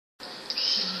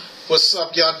What's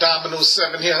up, y'all? Domino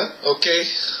 7 here. Okay.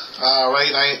 All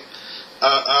right.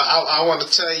 I want to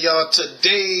tell y'all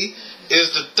today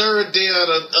is the third day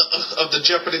of the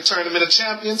Jeopardy Tournament of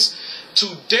Champions.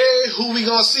 Today, who we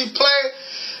gonna see play?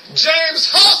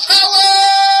 James Holzhauer!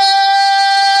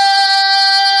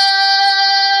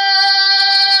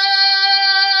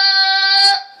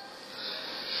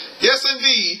 Yes,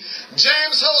 indeed.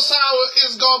 James Holzhauer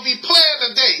is gonna be playing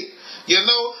today. You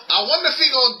know, I wonder if he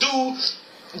gonna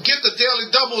get the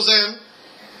daily doubles in,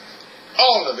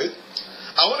 all of it.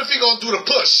 I wonder if he gonna do the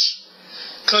push,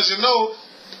 cause you know,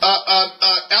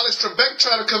 Alex Trebek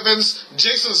tried to convince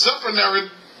Jason Zuffernary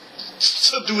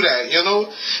to do that, you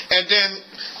know, and then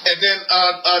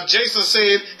Jason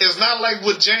said it's not like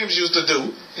what James used to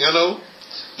do, you know.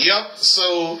 Yep.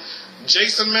 So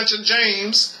Jason mentioned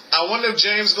James. I wonder if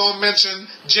James gonna mention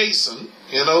Jason,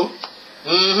 you know.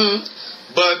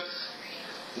 But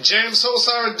James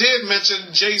Holzhauer did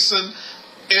mention Jason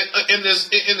in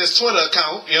his Twitter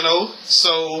account, you know.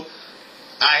 So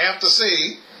I have to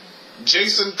say,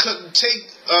 Jason couldn't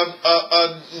take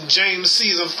James'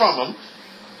 season from him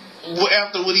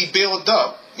after what he built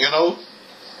up, you know.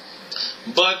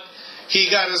 But he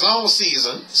got his own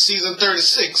season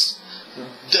 36,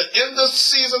 the end of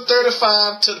season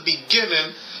 35 to the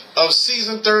beginning of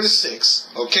season 36.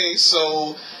 Okay,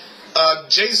 so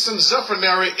Jason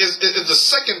Zuffernary is the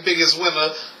second biggest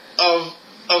winner of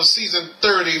season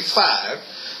 35,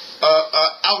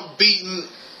 outbeating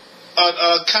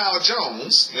Kyle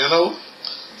Jones, you know.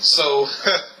 So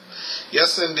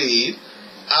yes, indeed,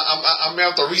 I'm gonna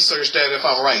have to research that if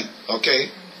I'm right.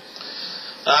 Okay,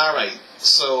 all right.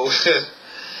 So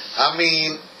I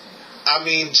mean,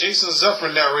 Jason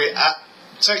Zuffernary.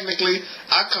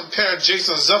 I compare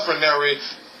Jason Zuffernary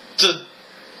to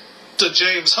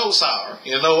James Holzhauer.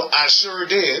 You know, I sure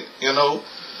did. You know,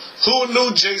 who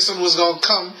knew Jason was gonna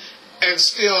come and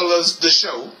steal us the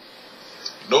show?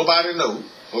 Nobody knew.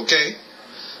 Okay,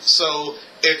 so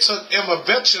it took Emma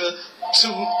Betcher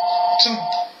to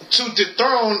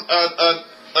dethrone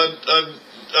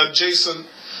Jason.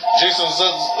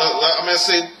 I'm gonna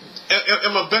say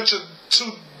Emma Betcher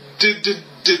to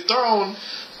dethrone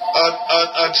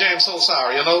James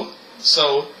Holzhauer. You know,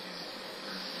 so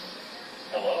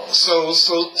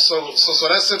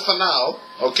that's it for now.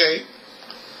 Okay,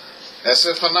 that's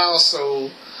it for now. So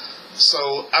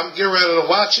I'm getting ready to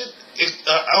watch it.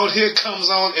 Out Here comes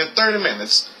on in 30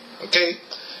 minutes. Okay,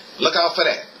 look out for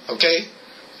that. Okay,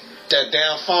 that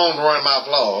damn phone ruined my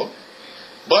vlog,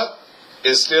 but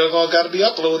it's still got to be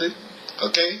uploaded.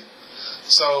 Okay,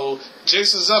 so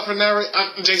James Zuffernary.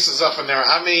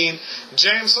 I mean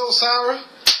James Holzhauer.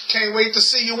 Can't wait to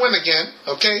see you win again.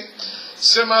 Okay,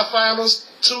 semifinals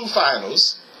to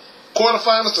finals,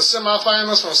 quarterfinals to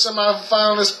semifinals, from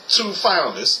semifinalists to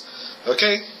finalists.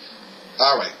 Okay,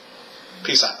 all right.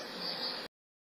 Peace out.